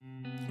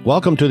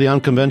Welcome to the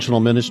Unconventional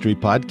Ministry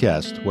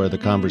Podcast, where the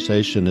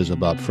conversation is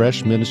about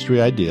fresh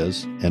ministry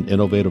ideas and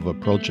innovative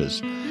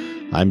approaches.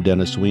 I'm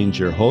Dennis Weens,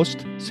 your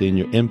host,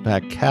 Senior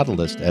Impact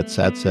Catalyst at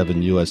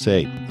Sat7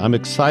 USA. I'm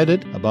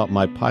excited about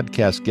my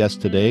podcast guest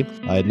today.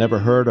 I had never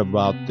heard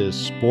about this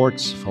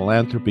Sports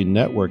Philanthropy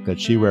Network that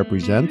she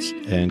represents,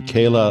 and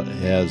Kayla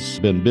has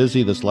been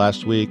busy this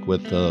last week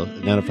with the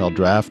NFL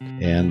draft,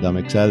 and I'm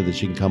excited that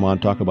she can come on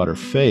and talk about her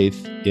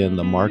faith in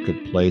the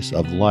marketplace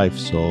of life.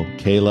 So,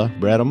 Kayla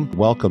Bradham,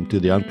 welcome to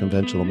the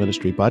Unconventional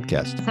Ministry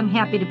Podcast. I'm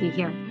happy to be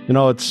here. You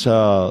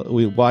know,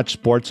 we watch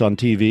sports on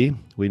TV.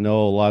 We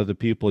know a lot of the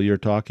people you're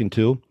talking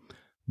to,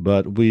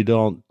 but we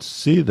don't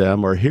see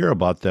them or hear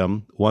about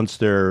them once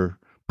their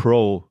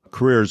pro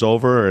career is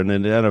over. And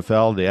in the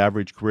NFL, the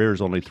average career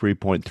is only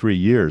 3.3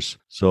 years.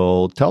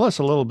 So tell us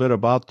a little bit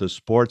about the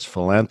Sports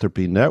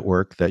Philanthropy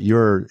Network that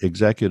you're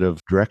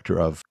executive director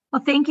of.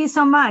 Well, thank you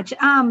so much.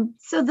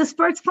 So the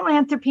Sports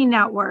Philanthropy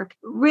Network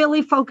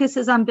really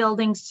focuses on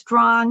building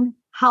strong,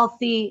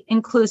 healthy,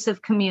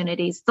 inclusive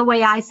communities. The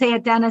way I say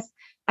it, Dennis,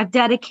 I've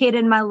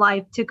dedicated my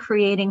life to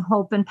creating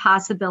hope and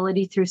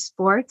possibility through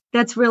sports.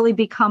 That's really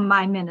become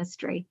my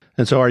ministry.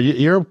 And so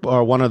you're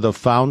one of the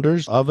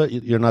founders of it.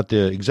 You're not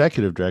the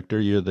executive director.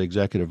 You're the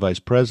executive vice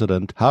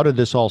president. How did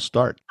this all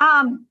start?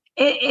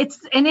 It's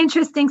an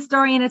interesting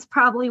story, and it's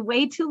probably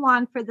way too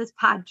long for this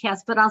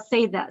podcast, but I'll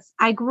say this.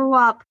 I grew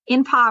up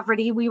in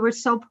poverty. We were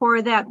so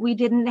poor that we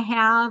didn't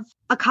have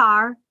a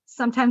car.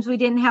 Sometimes we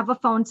didn't have a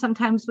phone.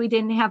 Sometimes we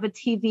didn't have a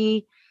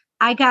TV.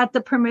 I got the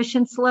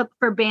permission slip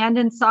for band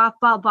and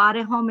softball, bought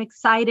it home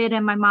excited,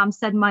 and my mom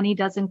said money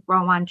doesn't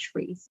grow on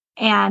trees.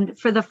 And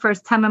for the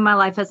first time in my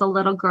life as a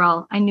little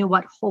girl, I knew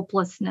what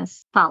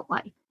hopelessness felt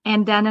like.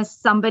 And Dennis,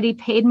 somebody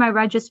paid my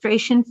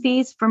registration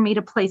fees for me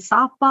to play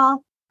softball.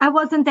 I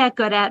wasn't that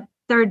good at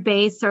third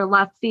base or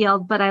left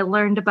field, but I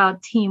learned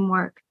about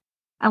teamwork.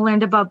 I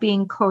learned about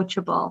being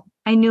coachable.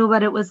 I knew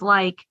what it was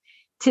like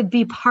to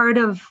be part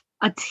of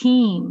a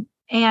team.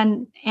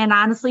 And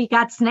honestly, you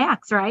got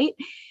snacks, right?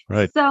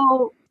 Right.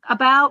 So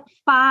about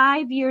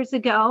 5 years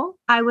ago,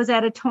 I was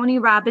at a Tony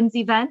Robbins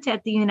event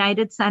at the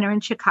United Center in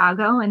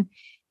Chicago. And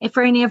if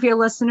for any of your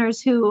listeners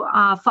who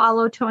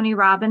follow Tony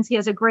Robbins, he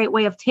has a great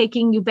way of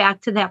taking you back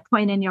to that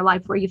point in your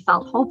life where you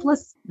felt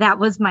hopeless. That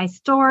was my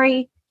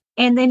story.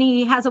 And then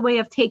he has a way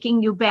of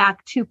taking you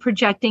back to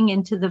projecting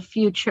into the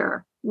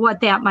future,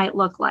 what that might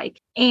look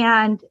like.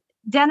 And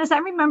Dennis, I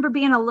remember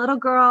being a little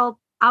girl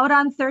out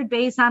on third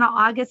base on an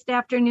August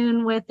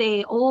afternoon with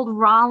a old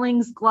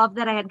Rawlings glove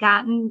that I had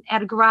gotten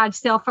at a garage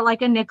sale for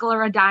like a nickel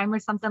or a dime or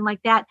something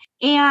like that.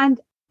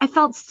 And I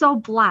felt so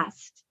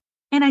blessed.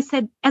 And I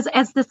said,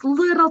 as this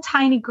little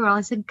tiny girl,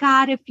 I said,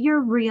 God, if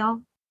you're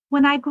real,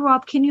 when I grow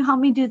up, can you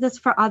help me do this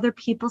for other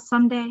people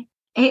someday?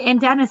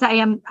 And Dennis,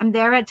 I'm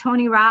there at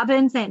Tony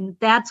Robbins, and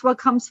that's what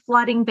comes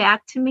flooding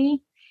back to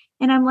me.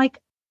 And I'm like,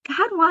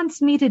 God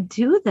wants me to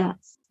do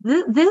this.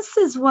 This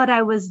is what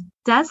I was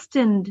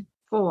destined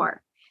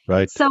for.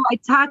 Right. So I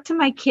talked to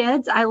my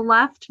kids. I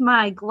left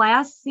my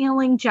glass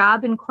ceiling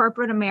job in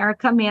corporate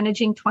America,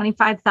 managing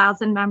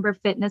 25,000 member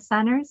fitness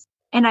centers.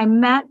 And I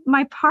met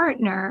my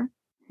partner,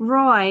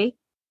 Roy,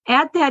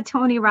 at that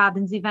Tony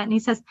Robbins event. And he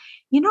says,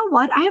 you know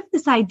what? I have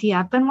this idea.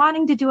 I've been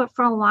wanting to do it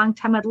for a long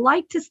time. I'd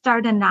like to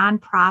start a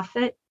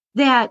nonprofit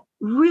that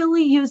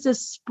really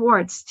uses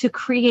sports to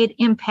create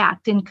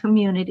impact in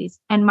communities.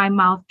 And my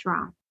mouth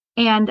dropped.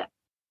 And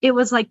it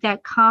was like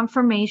that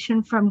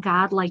confirmation from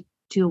God, like,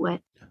 do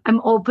it. I'm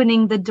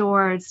opening the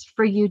doors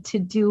for you to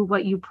do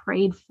what you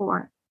prayed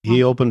for.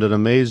 He opened an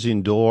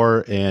amazing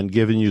door and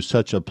given you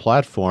such a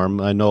platform.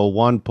 I know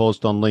one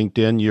post on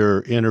LinkedIn,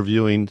 you're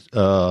interviewing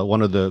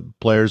one of the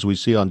players we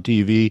see on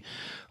TV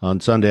on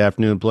Sunday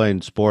afternoon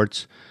playing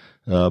sports,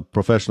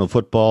 professional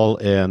football,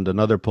 and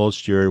another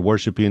post you're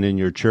worshiping in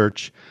your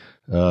church.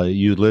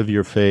 You live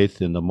your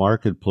faith in the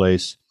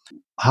marketplace.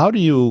 How do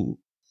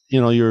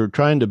you're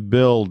trying to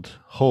build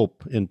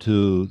hope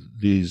into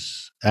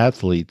these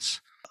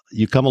athletes.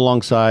 You come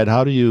alongside,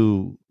 how do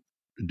you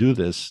do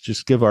this?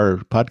 Just give our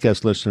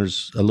podcast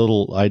listeners a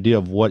little idea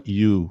of what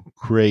you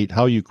create,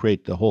 how you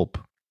create the hope.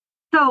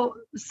 So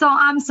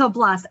I'm so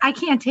blessed. I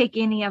can't take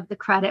any of the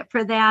credit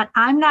for that.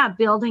 I'm not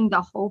building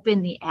the hope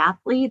in the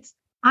athletes.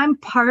 I'm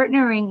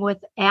partnering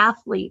with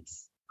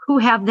athletes who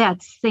have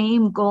that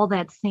same goal,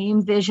 that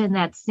same vision,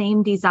 that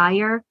same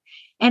desire.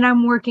 And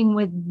I'm working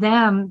with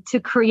them to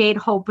create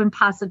hope and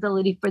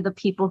possibility for the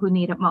people who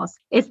need it most.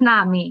 It's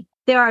not me.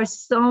 There are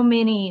so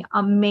many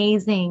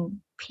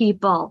amazing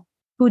people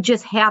who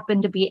just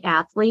happen to be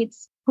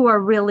athletes who are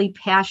really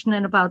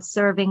passionate about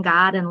serving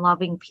God and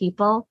loving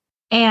people.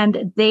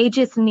 And they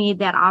just need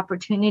that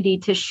opportunity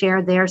to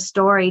share their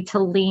story, to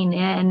lean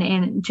in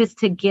and just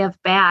to give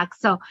back.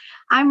 So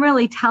I'm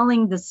really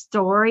telling the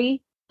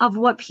story of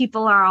what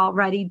people are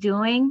already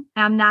doing.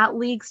 I'm not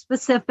league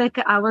specific.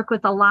 I work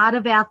with a lot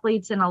of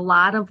athletes in a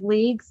lot of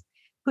leagues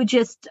who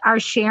just are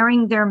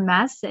sharing their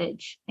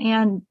message.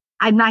 And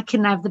I'm not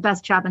kidding, I have the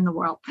best job in the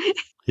world.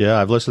 Yeah,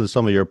 I've listened to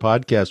some of your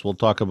podcasts. We'll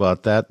talk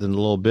about that in a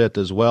little bit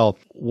as well.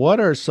 What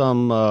are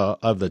some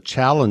of the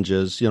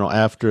challenges,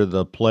 after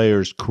the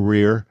player's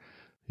career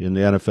in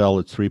the NFL?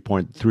 It's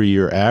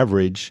 3.3-year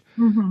average.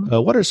 Hmm.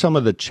 What are some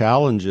of the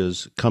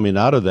challenges coming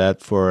out of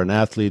that for an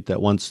athlete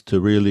that wants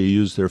to really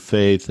use their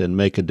faith and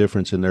make a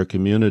difference in their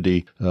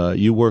community?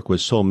 You work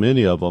with so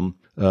many of them.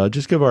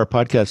 Just give our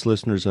podcast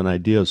listeners an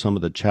idea of some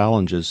of the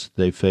challenges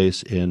they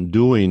face in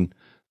doing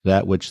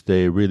that which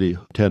they really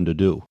tend to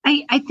do.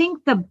 I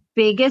think the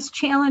biggest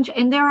challenge,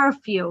 and there are a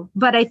few,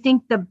 but I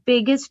think the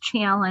biggest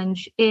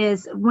challenge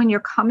is when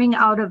you're coming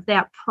out of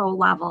that pro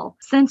level.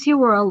 Since you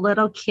were a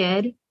little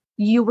kid,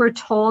 you were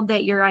told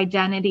that your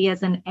identity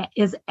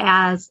is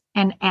as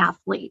an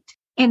athlete.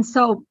 And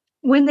so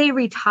when they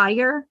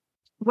retire,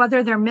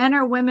 whether they're men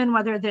or women,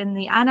 whether they're in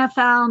the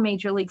NFL,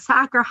 Major League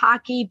Soccer,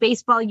 hockey,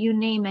 baseball, you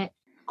name it,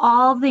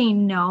 all they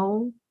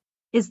know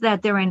is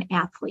that they're an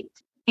athlete.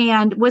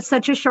 And with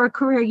such a short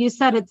career, you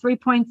said at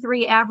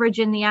 3.3 average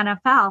in the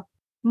NFL,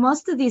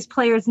 most of these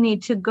players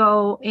need to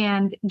go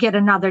and get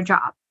another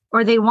job,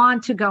 or they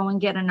want to go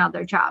and get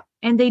another job,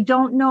 and they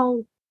don't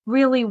know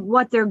really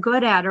what they're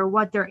good at or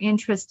what they're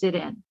interested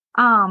in.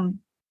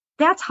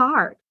 That's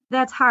hard.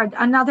 That's hard.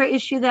 Another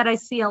issue that I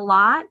see a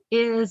lot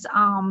is,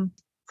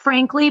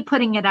 frankly,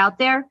 putting it out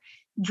there,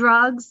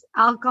 drugs,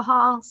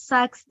 alcohol,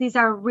 sex. These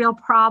are real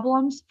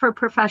problems for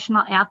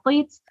professional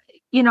athletes.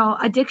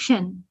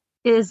 Addiction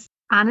is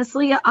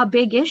honestly a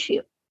big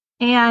issue.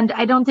 And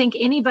I don't think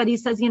anybody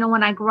says,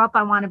 when I grew up,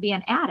 I want to be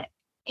an addict.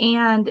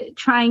 And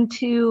trying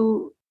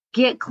to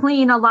get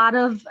clean,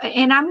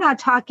 and I'm not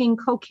talking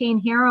cocaine,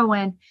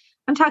 heroin,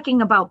 I'm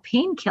talking about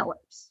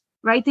painkillers,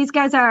 right? These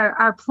guys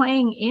are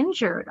playing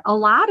injured, a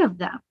lot of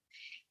them.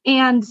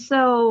 And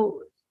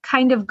so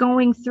kind of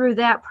going through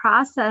that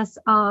process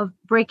of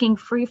breaking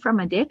free from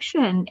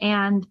addiction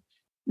and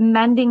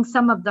mending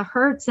some of the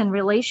hurts and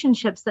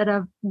relationships that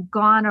have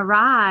gone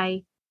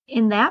awry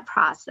in that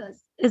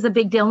process is a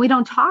big deal. And we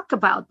don't talk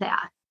about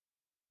that.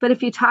 But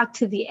if you talk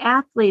to the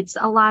athletes,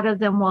 a lot of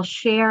them will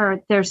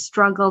share their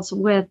struggles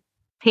with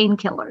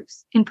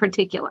painkillers in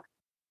particular.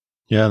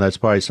 Yeah, that's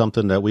probably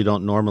something that we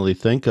don't normally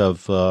think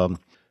of.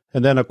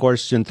 And then, of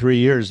course, in 3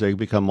 years, they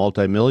become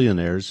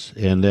multimillionaires.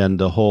 And then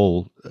the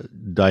whole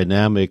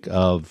dynamic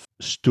of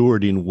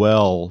stewarding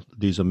well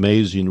these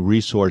amazing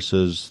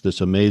resources,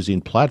 this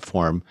amazing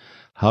platform,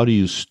 how do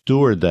you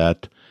steward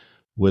that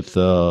with,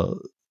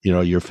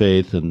 your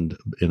faith and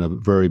in a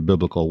very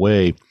biblical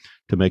way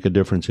to make a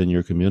difference in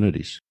your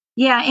communities?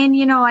 Yeah. And,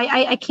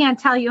 I can't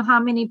tell you how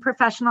many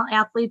professional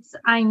athletes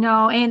I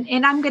know.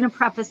 And I'm going to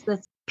preface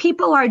this.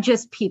 People are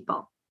just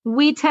people.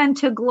 We tend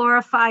to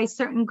glorify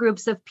certain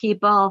groups of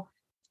people,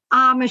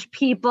 Amish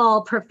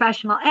people,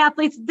 professional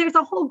athletes. There's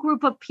a whole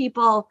group of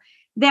people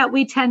that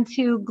we tend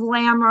to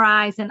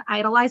glamorize and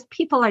idolize.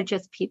 People are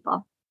just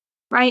people,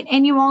 right?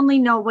 And you only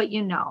know what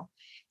you know.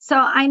 So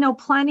I know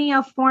plenty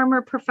of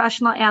former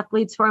professional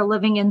athletes who are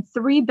living in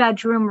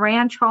 3-bedroom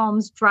ranch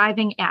homes,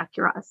 driving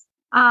Acuras.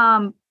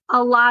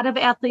 A lot of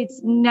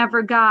athletes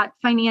never got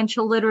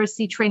financial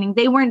literacy training.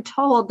 They weren't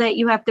told that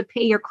you have to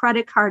pay your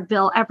credit card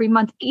bill every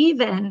month,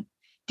 even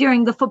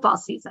during the football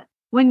season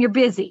when you're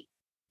busy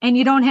and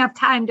you don't have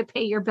time to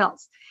pay your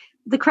bills.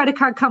 The credit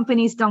card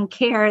companies don't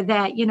care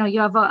that,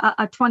 you have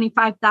a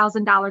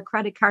 $25,000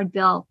 credit card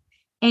bill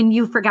and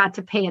you forgot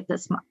to pay it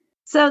this month.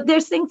 So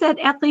there's things that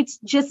athletes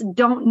just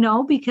don't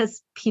know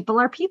because people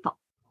are people.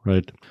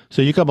 Right.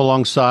 So you come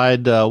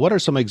alongside, what are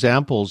some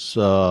examples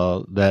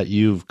that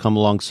you've come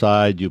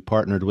alongside, you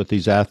partnered with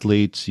these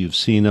athletes, you've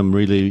seen them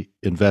really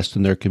invest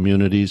in their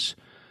communities?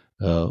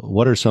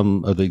 What are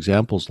some of the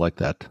examples like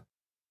that?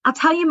 I'll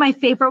tell you my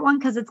favorite one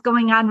because it's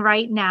going on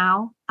right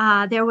now.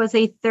 There was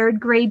a 3rd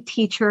grade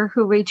teacher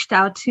who reached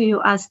out to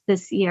us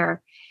this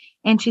year.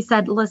 And she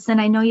said, listen,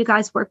 I know you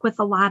guys work with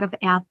a lot of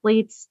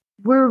athletes.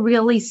 We're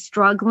really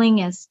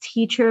struggling as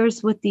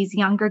teachers with these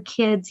younger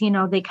kids.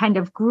 They kind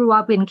of grew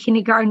up in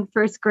kindergarten,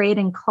 1st grade,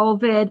 and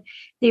COVID.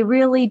 They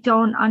really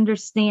don't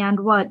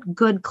understand what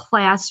good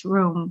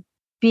classroom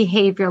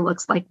behavior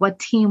looks like, what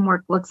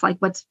teamwork looks like,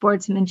 what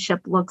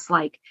sportsmanship looks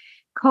like.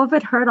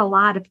 COVID hurt a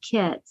lot of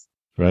kids.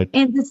 Right.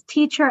 And this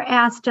teacher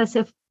asked us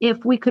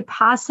if we could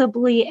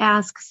possibly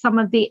ask some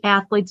of the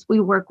athletes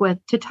we work with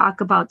to talk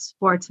about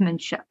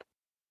sportsmanship.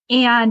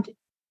 And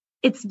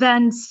it's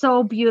been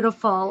so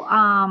beautiful,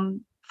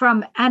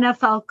 from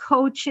NFL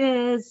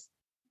coaches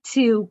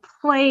to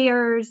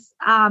players.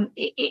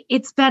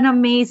 It's been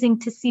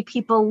amazing to see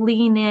people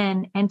lean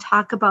in and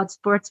talk about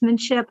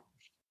sportsmanship,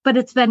 but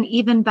it's been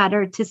even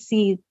better to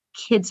see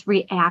kids'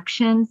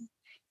 reactions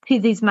to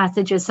these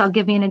messages. So I'll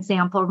give you an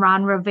example.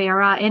 Ron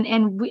Rivera,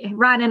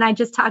 Ron and I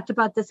just talked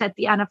about this at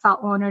the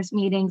NFL owners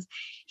meetings.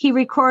 He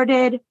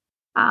recorded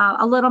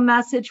a little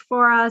message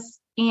for us,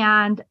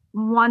 and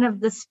one of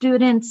the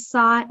students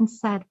saw it and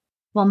said,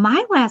 well,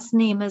 my last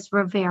name is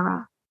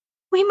Rivera.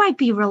 We might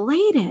be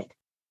related.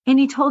 And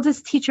he told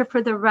his teacher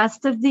for the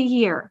rest of the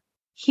year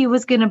he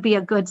was going to be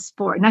a good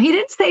sport. Now, he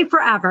didn't say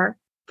forever,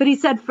 But he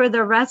said for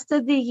the rest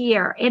of the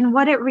year, and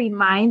what it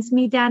reminds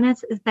me,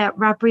 Dennis, is that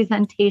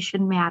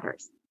representation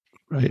matters.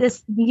 Right.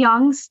 This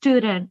young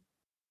student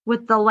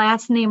with the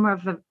last name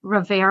of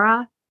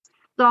Rivera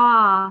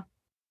saw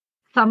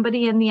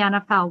somebody in the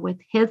NFL with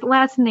his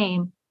last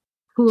name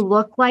who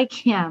looked like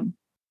him,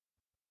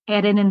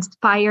 and it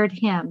inspired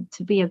him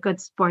to be a good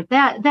sport.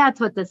 That's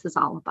what this is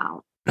all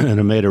about.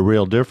 And it made a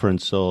real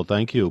difference. So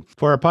thank you.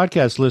 For our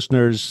podcast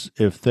listeners,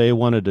 if they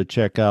wanted to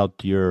check out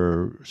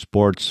your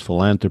Sports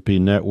Philanthropy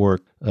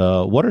Network,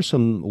 what are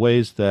some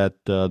ways that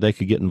they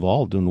could get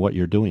involved in what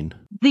you're doing?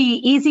 The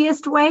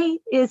easiest way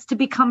is to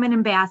become an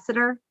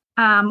ambassador.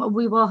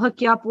 We will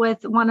hook you up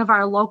with one of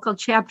our local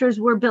chapters.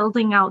 We're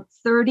building out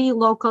 30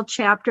 local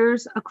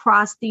chapters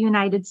across the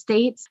United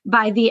States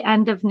by the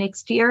end of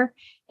next year.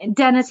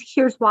 Dennis,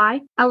 here's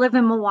why. I live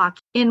in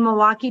Milwaukee. In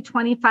Milwaukee,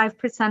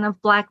 25% of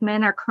Black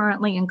men are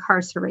currently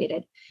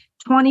incarcerated.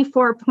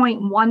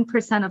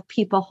 24.1% of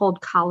people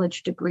hold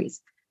college degrees.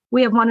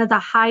 We have one of the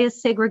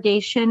highest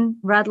segregation,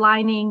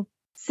 redlining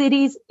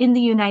cities in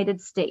the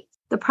United States.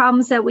 The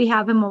problems that we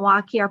have in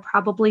Milwaukee are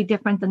probably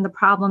different than the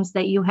problems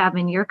that you have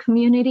in your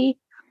community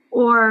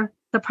or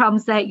the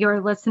problems that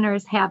your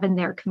listeners have in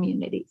their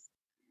communities.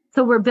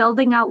 So we're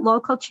building out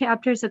local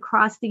chapters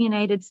across the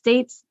United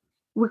States.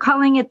 We're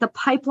calling it the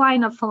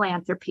pipeline of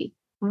philanthropy,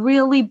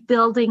 really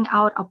building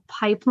out a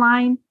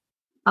pipeline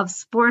of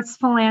sports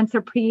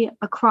philanthropy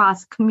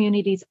across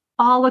communities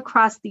all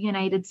across the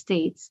United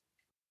States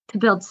to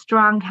build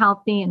strong,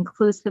 healthy,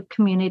 inclusive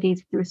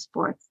communities through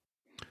sports.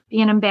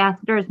 Be an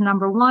ambassador is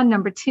number one.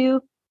 Number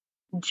two,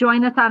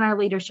 join us on our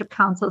leadership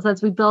councils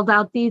as we build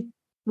out these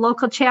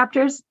local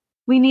chapters.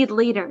 We need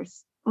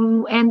leaders.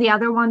 And the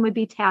other one would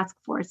be task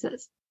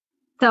forces.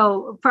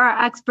 So for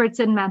our experts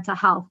in mental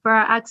health, for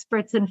our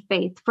experts in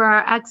faith, for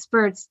our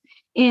experts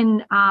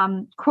in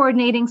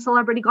coordinating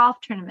celebrity golf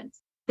tournaments,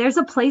 there's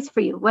a place for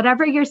you.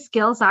 Whatever your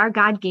skills are,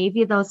 God gave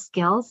you those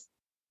skills.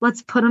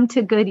 Let's put them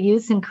to good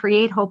use and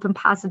create hope and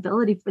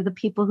possibility for the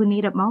people who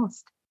need it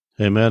most.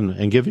 Amen.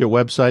 And give your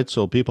website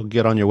so people can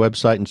get on your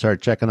website and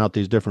start checking out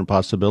these different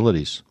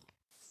possibilities.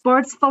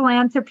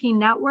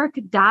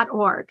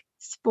 sportsphilanthropynetwork.org.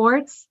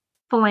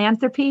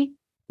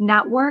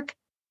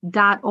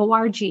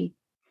 sportsphilanthropynetwork.org.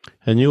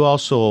 And you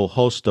also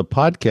host a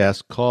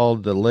podcast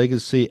called the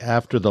Legacy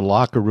After the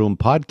Locker Room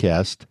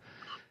podcast.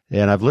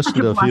 And I've listened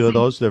to a few of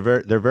those.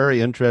 They're very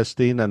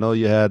interesting. I know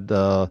you had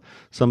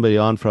somebody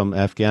on from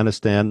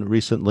Afghanistan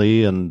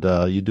recently, and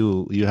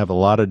you have a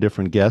lot of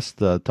different guests.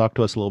 Talk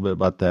to us a little bit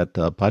about that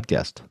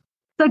podcast.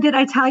 So did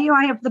I tell you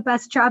I have the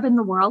best job in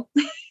the world?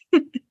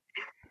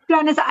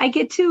 Dennis, I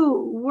get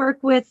to work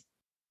with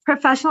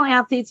professional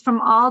athletes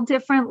from all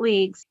different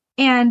leagues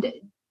and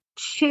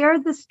share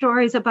the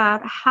stories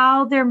about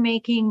how they're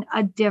making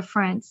a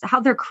difference, how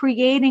they're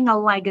creating a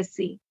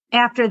legacy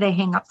after they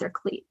hang up their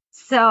cleats.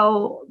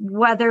 So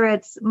whether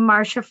it's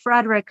Marcia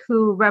Frederick,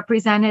 who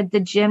represented the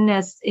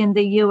gymnasts in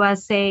the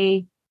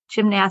USA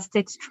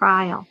gymnastics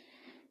trial,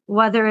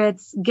 whether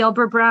it's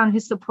Gilbert Brown, who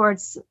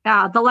supports,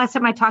 the last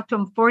time I talked to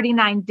him,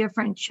 49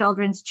 different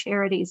children's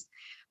charities,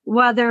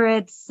 whether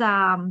it's,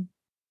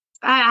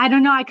 I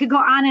don't know, I could go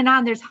on and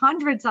on. There's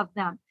hundreds of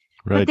them.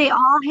 Right. But they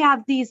all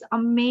have these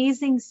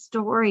amazing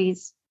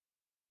stories.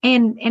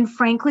 And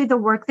frankly, the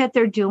work that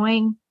they're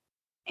doing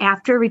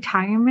after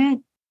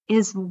retirement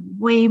is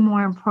way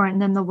more important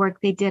than the work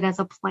they did as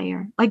a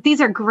player. Like,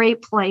 these are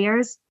great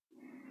players,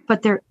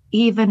 but they're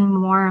even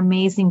more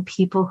amazing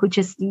people who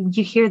just,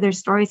 you hear their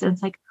stories and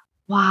it's like,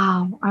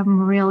 wow,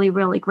 I'm really,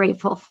 really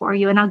grateful for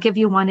you. And I'll give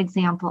you one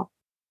example.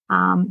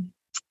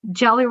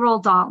 Jelly Roll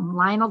Dalton,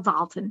 Lionel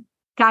Dalton,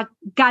 got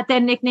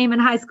that nickname in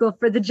high school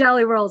for the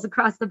jelly rolls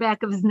across the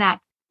back of his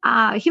neck.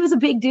 He was a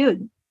big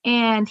dude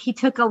and he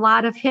took a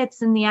lot of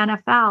hits in the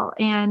NFL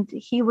and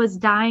he was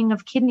dying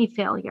of kidney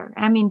failure.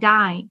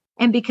 Dying.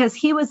 And because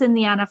he was in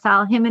the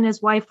NFL, him and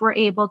his wife were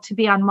able to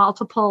be on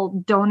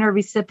multiple donor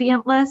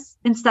recipient lists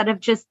instead of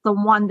just the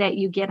one that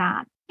you get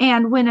on.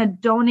 And when a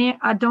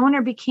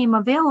donor became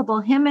available,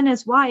 him and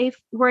his wife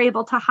were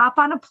able to hop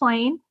on a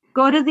plane,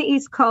 go to the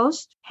East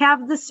Coast,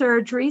 have the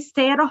surgery,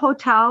 stay at a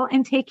hotel,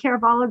 and take care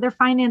of all of their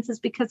finances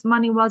because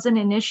money wasn't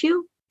an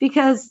issue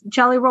because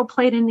Jelly Roll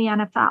played in the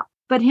NFL.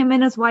 But him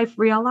and his wife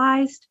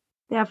realized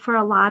that for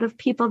a lot of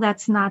people,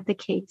 that's not the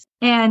case.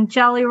 And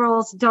Jelly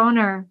Roll's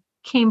donor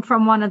came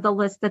from one of the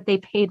lists that they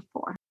paid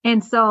for.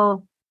 And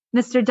so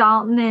Mr.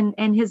 Dalton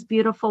and his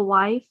beautiful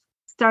wife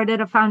started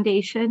a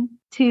foundation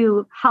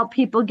to help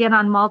people get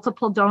on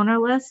multiple donor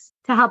lists,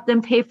 to help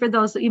them pay for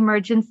those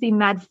emergency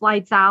med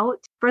flights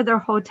out, for their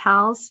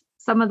hotels,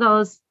 some of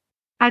those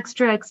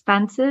extra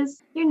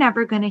expenses. You're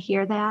never going to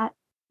hear that.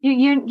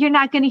 You're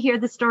not going to hear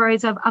the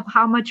stories of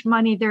how much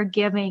money they're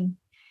giving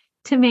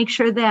to make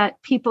sure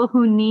that people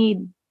who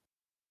need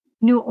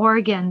new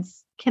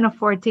organs can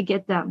afford to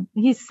get them.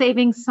 He's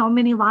saving so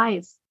many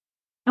lives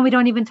and we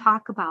don't even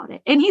talk about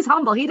it. And he's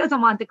humble. He doesn't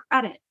want the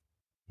credit.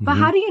 But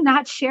how do you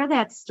not share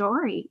that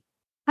story?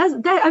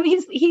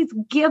 He's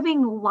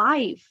giving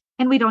life,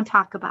 and we don't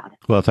talk about it.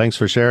 Well, thanks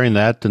for sharing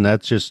that. And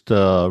that's just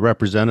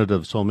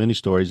representative of so many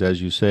stories,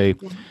 as you say.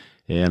 Yeah.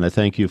 And I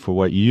thank you for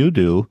what you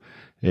do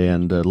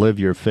and live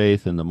your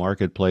faith in the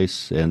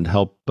marketplace and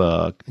help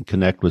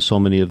connect with so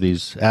many of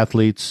these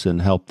athletes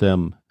and help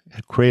them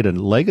create a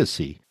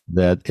legacy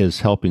that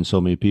is helping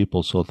so many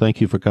people. So thank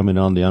you for coming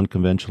on the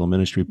Unconventional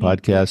Ministry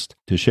podcast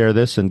to share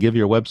this, and give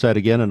your website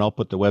again. And I'll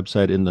put the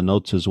website in the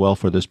notes as well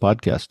for this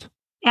podcast.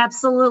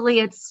 Absolutely.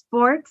 It's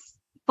Sports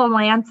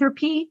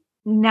Philanthropy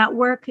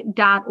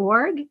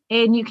Network.org.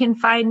 And you can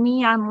find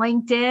me on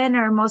LinkedIn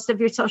or most of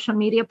your social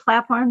media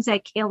platforms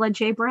at Kayla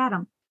J.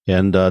 Bradham.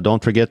 And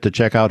don't forget to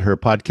check out her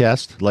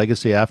podcast,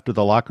 Legacy After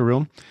the Locker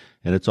Room.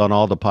 And it's on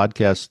all the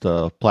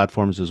podcast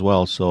platforms as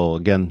well. So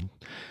again,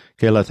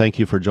 Kayla, thank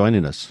you for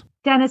joining us.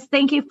 Dennis,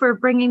 thank you for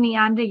bringing me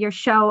onto your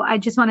show. I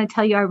just want to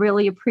tell you, I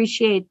really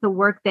appreciate the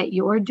work that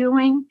you're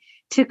doing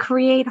to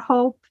create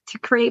hope, to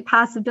create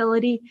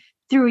possibility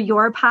through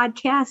your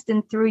podcast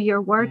and through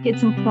your work.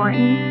 It's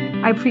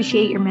important. I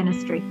appreciate your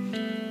ministry.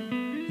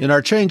 In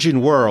our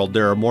changing world,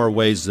 there are more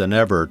ways than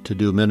ever to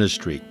do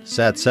ministry.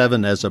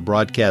 Sat7 as a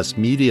broadcast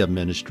media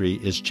ministry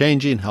is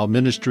changing how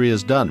ministry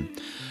is done.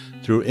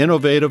 Through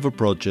innovative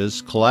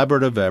approaches,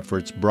 collaborative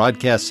efforts,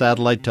 broadcast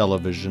satellite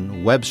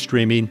television, web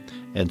streaming,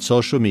 and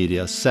social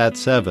media,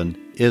 Sat7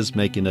 is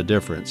making a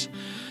difference.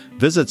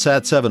 Visit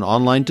Sat7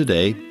 online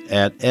today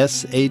at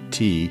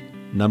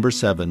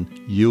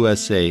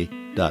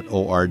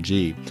sat7usa.org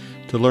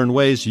to learn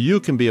ways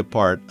you can be a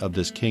part of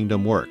this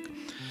kingdom work.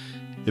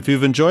 If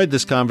you've enjoyed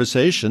this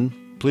conversation,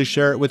 please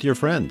share it with your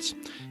friends.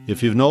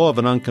 If you know of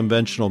an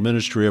unconventional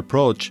ministry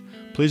approach,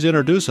 please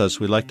introduce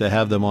us. We'd like to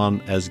have them on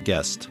as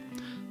guests.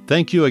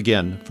 Thank you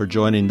again for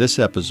joining this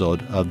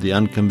episode of the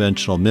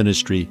Unconventional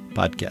Ministry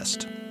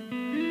Podcast.